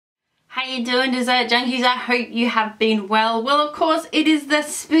How you doing, dessert junkies? I hope you have been well. Well, of course, it is the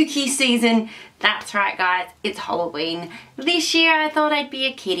spooky season. That's right, guys. It's Halloween. This year, I thought I'd be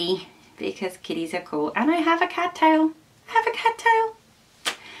a kitty because kitties are cool. And I have a cat tail.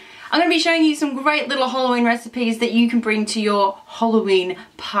 I'm going to be showing you some great little Halloween recipes that you can bring to your Halloween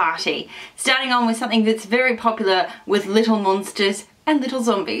party. Starting on with something that's very popular with little monsters and little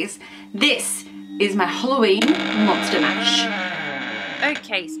zombies. This is my Halloween monster mash.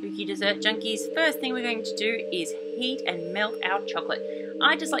 Okay, spooky dessert junkies, first thing we're going to do is heat and melt our chocolate.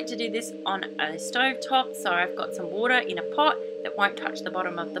 I just like to do this on a stove top, so I've got some water in a pot that won't touch the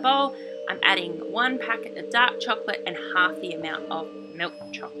bottom of the bowl. I'm adding 1 packet of dark chocolate and half the amount of milk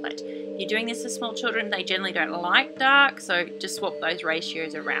chocolate. If you're doing this for small children, they generally don't like dark, so just swap those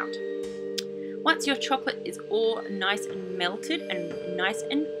ratios around. Once your chocolate is all nice and melted and nice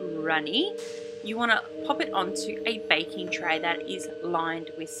and runny, you want to pop it onto a baking tray that is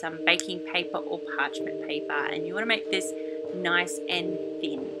lined with some baking paper or parchment paper, and you want to make this nice and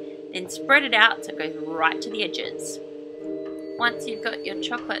thin. Then spread it out so it goes right to the edges. Once you've got your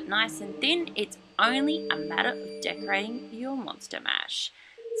chocolate nice and thin, it's only a matter of decorating your monster mash.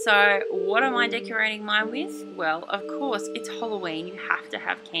 So what am I decorating mine with? Well, of course, it's Halloween. You have to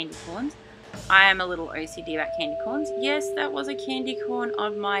have candy corns. I am a little OCD about candy corns. Yes, that was a candy corn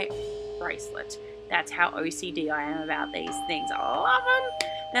on my bracelet. That's how OCD I am about these things. I love them.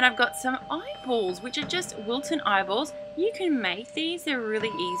 Then I've got some eyeballs, which are just Wilton eyeballs. You can make these. They're really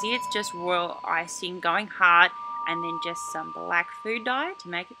easy. It's just royal icing going hard and then just some black food dye to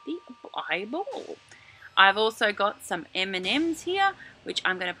make it the eyeball. I've also got some M&Ms here, which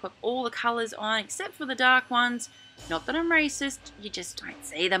I'm going to put all the colours on except for the dark ones. Not that I'm racist, you just don't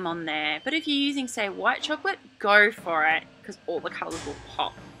see them on there. But if you're using, say, white chocolate, go for it, because all the colours will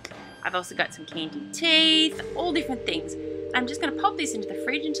pop. I've also got some candied teeth, all different things. I'm just going to pop this into the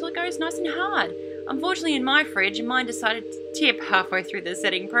fridge until it goes nice and hard. Unfortunately, in my fridge, mine decided to tip halfway through the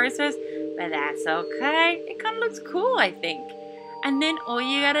setting process, but that's okay. It kind of looks cool, I think. And then all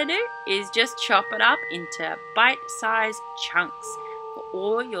you gotta do is just chop it up into bite-sized chunks for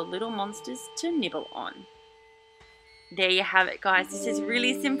all your little monsters to nibble on. There you have it, guys. This is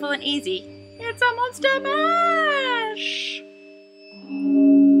really simple and easy. It's a monster mash!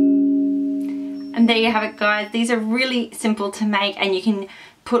 And there you have it, guys. These are really simple to make, and you can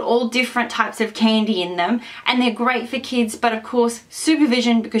put all different types of candy in them, and they're great for kids, but of course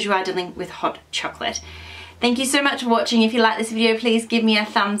supervision because you are dealing with hot chocolate. Thank you so much for watching. If you like this video, please give me a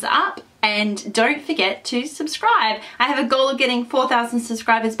thumbs up and don't forget to subscribe. I have a goal of getting 4,000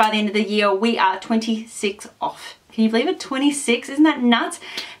 subscribers by the end of the year. We are 26 off. Can you believe it? 26, isn't that nuts?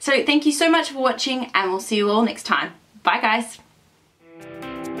 So thank you so much for watching, and we'll see you all next time. Bye guys.